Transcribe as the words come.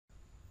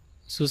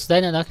สุดท้าย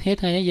นะนักเทศ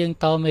ไทยยัง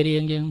ต่อไม่เรีย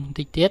งยัง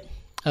ติดเตียด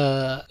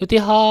อุทิ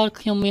ศข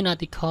ยมมีอาร์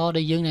ติคอไ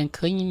ด้ยังนั่นเค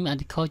ยมีอาร์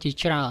ติคอจี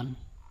จาน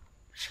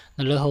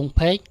นั่นเลยโฮมเ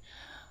พจ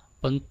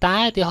ผลท้า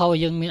ยที่เขา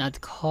ยังมีอาร์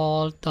ติคอ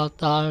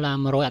ต่อlàm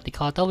rồiอาร์ติค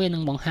อต่อเว้นหนึ่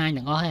งบางhaiห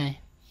นึ่งอ้อใ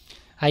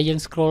ห้ยัง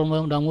สครอลมือ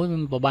ดองมุ้ยมั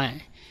นบ่าย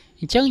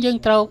จังยัง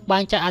เราบา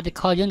งจากอาร์ติ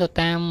คอยังตัว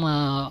ตาม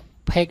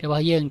เพจหรือว่า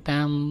ยังตา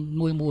ม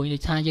มวย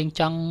ชายัง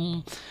จัง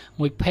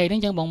มวยเพจนั่น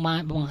ยังบาง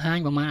hai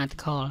บางมาอาร์ติ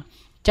คอ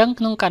จัง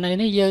นงการใน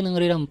นี้ยังหนึ่ง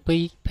เรื่องปี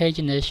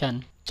pagination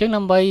จังน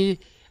ำไป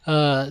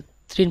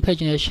train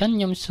pagination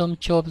ยมสม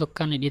โจบตัวก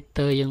ารในดิเต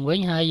อร์ยังไว้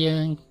ให้ยั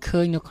งเค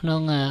ยนกน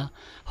ง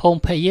home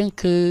page ยัง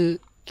คือ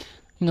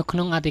นกน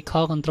ง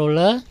article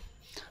controller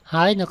ใ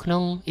ห้นกน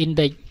ง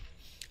index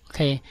โอเค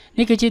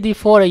นี่คือ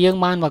default ដែលយើង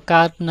បានបង្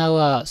កើតនៅ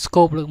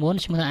scope លើកមុន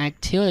ឈ្មោះថា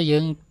active ដែលយើ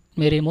ង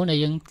មេរៀនមុនដែល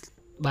យើង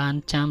បាន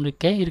ចាំឬ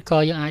គេឬក៏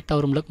យើងអាចទៅ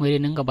រំលឹកមេរៀ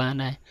នហ្នឹងក៏បាន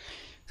ដែរ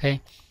អូខេ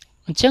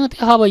អញ្ចឹងឧទា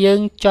ហរណ៍បើយើង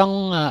ចង់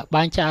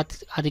បែងចែក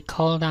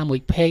article តាមមួយ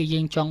page យើ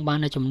ងចង់បាន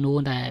នៅចំនួន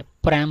តែ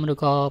5ឬ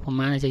ក៏ប្រ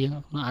ហែលដែលយើង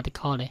នៅ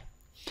article ដែរ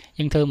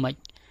យើងធ្វើមិន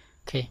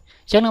អូខេ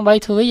អញ្ចឹងដើម្បី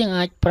ធ្វើវាយើង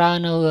អាចប្រើ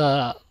នៅ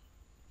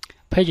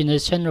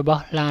pagination រប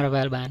ស់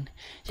Laravel បាន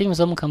អញ្ចឹងខ្ញុំ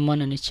សូម comment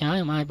នេះចោល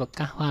ខ្ញុំអាចបង្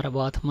កាស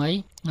variable ថ្មី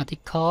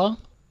article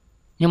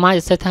ខ្ញុំអាច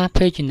សេតថា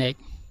paginate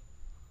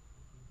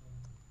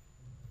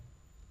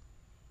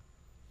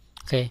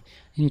អូខេ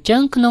អញ្ចឹ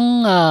ងក្នុង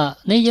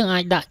នេះយើងអា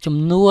ចដាក់ចំ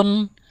នួន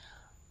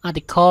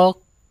article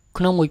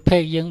ក្នុងមួយ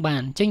page យើងបា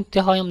នអញ្ចឹងទៅ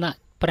ឲ្យខ្ញុំដាក់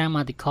5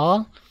 article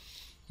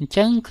អញ្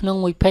ចឹងក្នុង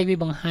មួយ page វា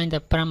បង្ហាញតែ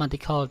5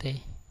 article ទេ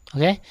អូ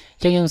ខេអ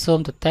ញ្ចឹងយើងសូម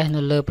ទៅ test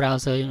នៅលើ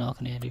browser យើងអ្នក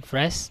គ្នា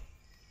refresh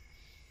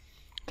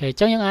អូខេអញ្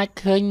ចឹងយើងអាច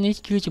ឃើញនេះ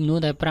គឺចំនួន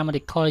តែ5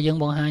 article យើង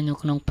បង្ហាញនៅ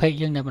ក្នុង page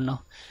យើងតែប៉ុណ្ណោះ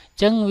អ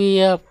ញ្ចឹងវា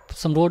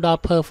សម្រួលដល់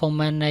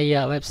performance នៃ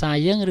website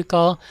យើងឬ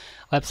ក៏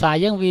website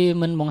យើងវា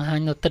មិនបង្ហាញ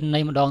នៅទិន្នន័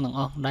យម្ដងទាំង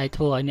អស់ដែល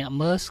ធ្វើឲ្យអ្នក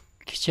មើល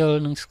ខ្ជិល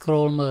នឹង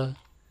scroll មើល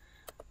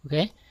អូ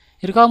ខេ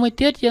ឬក៏មួយ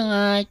ទៀតយើង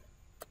អាច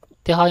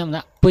ទៅឲ្យខ្ញុំ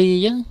ដាក់2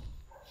អ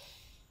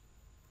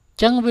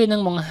ញ្ចឹងវានឹ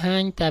ងបង្ហា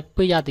ញតែ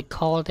2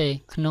 article ទេ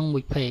ក្នុងមួ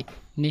យ page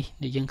នេះ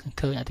ដែលយើង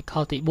ឃើញ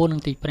article ទី4និ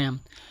ងទី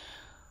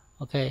5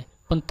អូខេ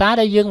ប៉ុន្តែ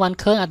ដែលយើងបាន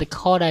ឃើញ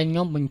article ដែលខ្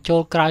ញុំបញ្ចូ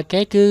លក្រោយគេ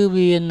គឺ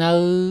វានៅ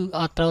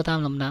អត់ត្រូវតាម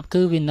លំដាប់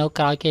គឺវានៅ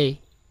ក្រោយគេ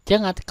អញ្ចឹ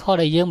ង article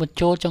ដែលយើងបញ្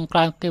ចូលចុងក្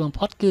រោយគេបំ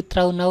ផុតគឺត្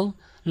រូវនៅ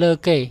លើ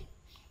គេ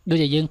ដូច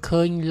ដែលយើង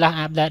ឃើញ last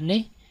update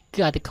នេះគឺ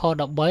article 13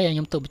ដែលខ្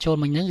ញុំទុកបញ្ចូល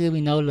មិញហ្នឹងគឺ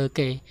វានៅលើ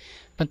គេ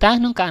ប៉ុន្តែ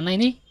ក្នុងករណី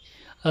នេះ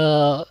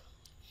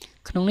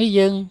ក្នុងនេះ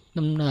យើង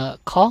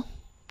ខុស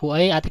ពួក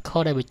អី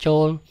article ដែលបញ្ចូ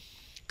ល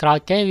ក្រោយ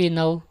គេវា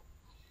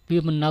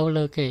មិននៅ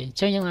លើគេអញ្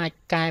ចឹងយើងអាច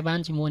កែបាន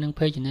ជាមួយនឹង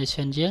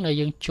pagination យើងដែល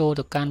យើងចូល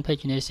ទៅកាន់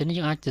pagination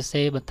យើងអាចសរ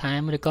សេរបន្ថែ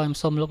មឬក៏ខ្ញុំ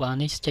សូមលុបអា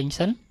នេះចេញ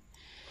សិន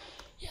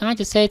យើងអា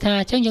ចសរសេរថា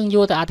អញ្ចឹងយើងយ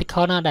កទៅ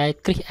article ណាដែល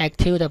click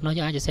active តែប៉ុណ្ណោះ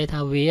យើងអាចសរសេរថា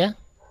វា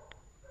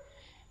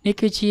នេះ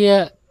គឺជា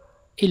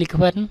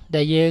eloquent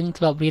ដែលយើង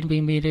ធ្លាប់រៀនពី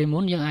មេរៀនមុ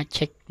នយើងអាច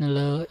check នៅ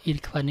លើ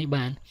eloquent នេះ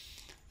បាន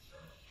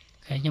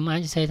អូខេខ្ញុំអាច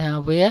សរសេរថា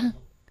វា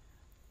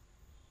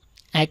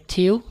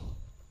active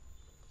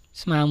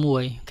ស្មើ1អូ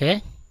ខេ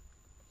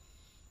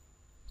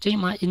ចេញ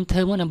មក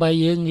enter មកដើម្បី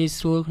យើងងាយ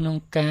ស្រួលក្នុង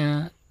ការ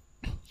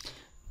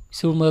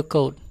ស្រួលមើល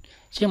code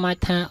ជាមក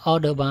ថា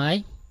order by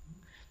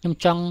ខ្ញុំ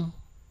ចង់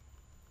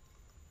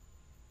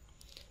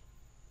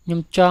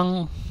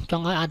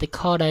ឲ្យ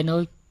article ដែលនៅ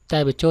តែ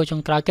បញ្ចូលចុ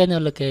ងក្រោយគេនៅ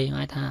លើគេ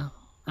អាចថា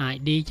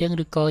ID ចឹង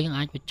ឬក៏យើង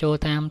អាចបញ្ចូល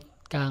តាម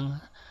កាំង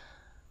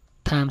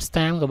time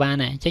stamp ក៏បាន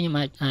ដែរអញ្ចឹងខ្ញុំ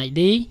អាច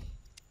ID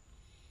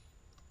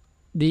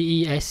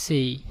DESC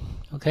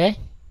អូខេ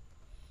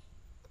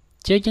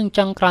ជាយើងច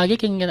ង់ក្រោយគេ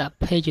គឺគេដាក់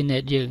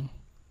paginate យើង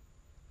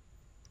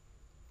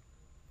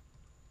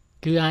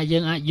គឺយើ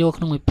ងអាចយក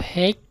ក្នុងមួយ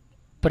page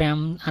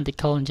 5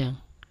 article អញ្ចឹង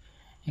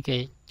អូខេ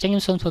អញ្ចឹងខ្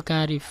ញុំសូមធ្វើកា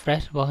រ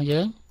refresh របស់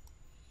យើង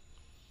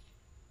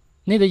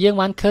នេះដែលយើង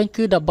បានឃើញ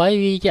គឺ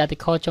13វាជា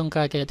article ចុងក្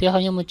រោយគេឧទាហរ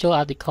ណ៍ខ្ញុំមកចូល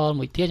article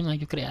មួយទៀតខ្ញុំអា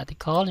ច create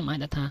article ខ្ញុំអាច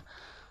ដាក់ថា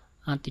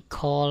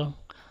article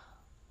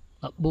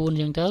 14អញ្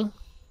ចឹងទៅ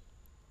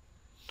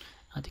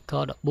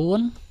article 14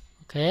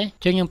អូខេអ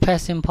ញ្ចឹងខ្ញុំ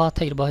paste simple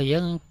text របស់យើ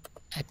ង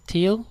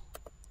active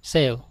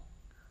save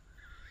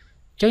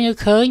អញ្ចឹងយើង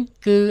ឃើញ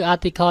គឺ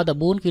article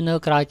 14គឺនៅ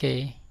ក្រោយគេ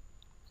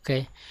អូខេ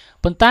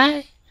ប៉ុន្តែ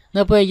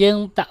នៅពេលយើង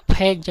ដាក់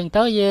page អញ្ចឹង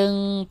ទៅយើង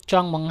ច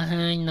ង់បង្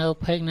ហាញនៅ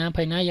page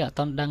ណាយើងអត់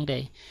ទាន់ដឹងទេ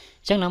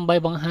អញ្ចឹងដើម្បី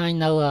បង្ហាញ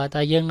នៅ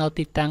តែយើងនៅ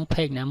ទីតាំង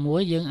page ណាមួ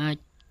យយើងអាច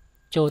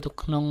ចូលទៅ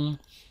ក្នុង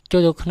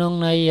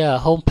នៃ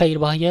home page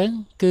របស់យើង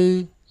គឺ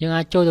យើង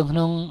អាចចូលទៅក្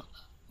នុង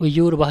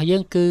view របស់យើ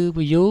ងគឺ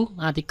view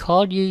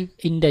article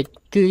index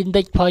គឺ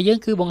index របស់យើង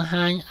គឺបង្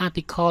ហាញ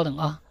article ទាំង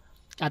អស់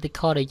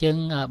article ដែលយើង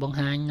បង្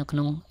ហាញនៅក្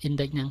នុង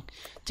index ហ្នឹង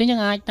អញ្ចឹងយើ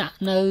ងអាចដាក់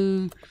នៅ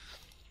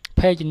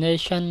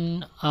pagination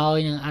ឲ្យ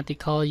នឹង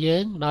article យើ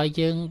ងដោយ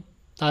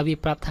វា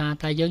ប្រាប់ថា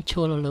តើយើងឈ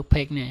រលើ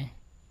page ណា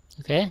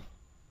អូខេ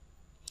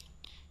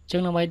អញ្ចឹ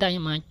ងដើម្បីដាក់ខ្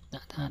ញុំអាច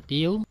ដាក់ថា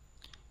div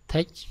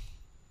text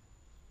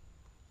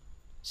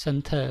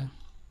center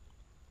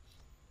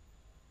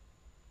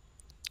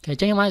អូខេអញ្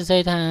ចឹងខ្ញុំអាចសរសេ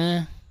រថា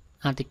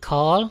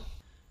article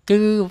គឺ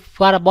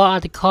variable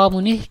article មួ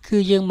យនេះគឺ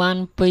យើងបាន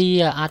ពី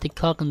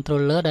article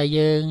controller ដែល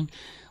យើង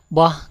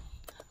បោះ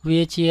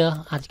វាជា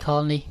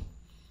article នេះ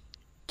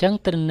ចឹង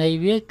ត្រន័យ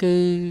វាគឺ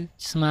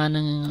ស្មើ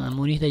នឹង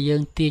មួយនេះដែលយើ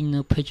ងទាញនៅ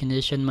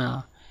pagination មក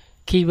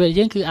keyword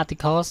យើងគឺ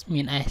articles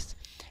មាន s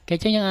គេ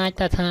ចឹងយើងអាច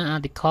ថា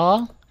article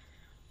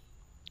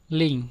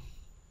link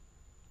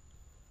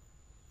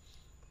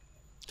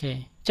អូខេ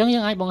ចឹងយើ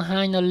ងអាចបង្ហា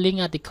ញនៅ link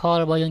article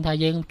របស់យើងថា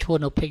យើងឈួរ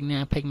នៅ page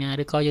ណា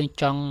ឬក៏យើង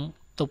ចង់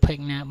ទៅ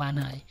page ណាបាន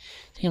ហើយ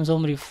ខ្ញុំសូម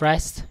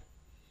refresh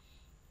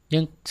យើ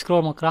ង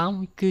scroll មកក្រោម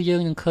គឺយើ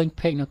ងនឹងឃើញ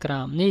page នៅក្រោ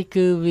មនេះ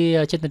គឺវា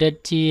generate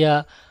ជា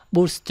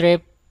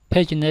bootstrap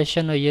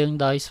pagination ឲ្យយើង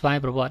ដោយស្វ័យ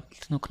ប្រវត្តិ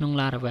ក្នុង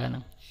Laravel ហ្នឹ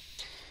ង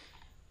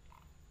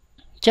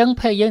ចឹង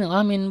page យើងទាំងអ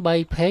ស់មាន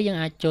3 page យើង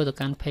អាចចូលទៅ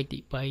កាន់ page ទី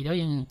3ដល់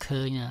យើងនឹង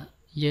ឃើញ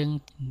យើង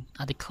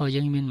article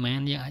យើងមានប៉ុ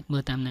ន្មានយើងអាចមើ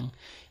លតាមហ្នឹង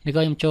ឬ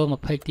ក៏ខ្ញុំចូលមក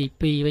page ទី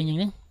2វិញហ្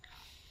នឹង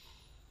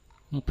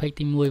មក page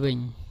ទី1វិញ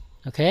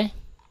អូខេ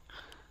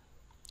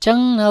ចឹង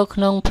នៅក្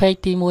នុង page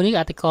ទី1នេះ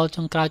article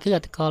ចុងក្រោយគឺ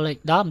article លេខ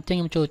10អញ្ចឹង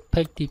ខ្ញុំចូល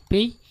page ទី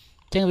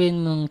2ចឹងវា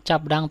នឹងចា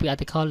ប់ដើមពី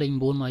article លេខ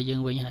9មកយើ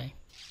ងវិញហើយ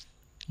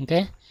អូ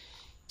ខេ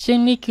ជាង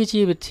នេះគឺ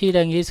ជាវិធី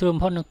ដែលងាយស្រួល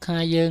បំផុតក្នុងកា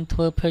រយើងធ្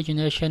វើ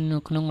pagination នៅ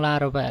ក្នុង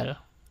Laravel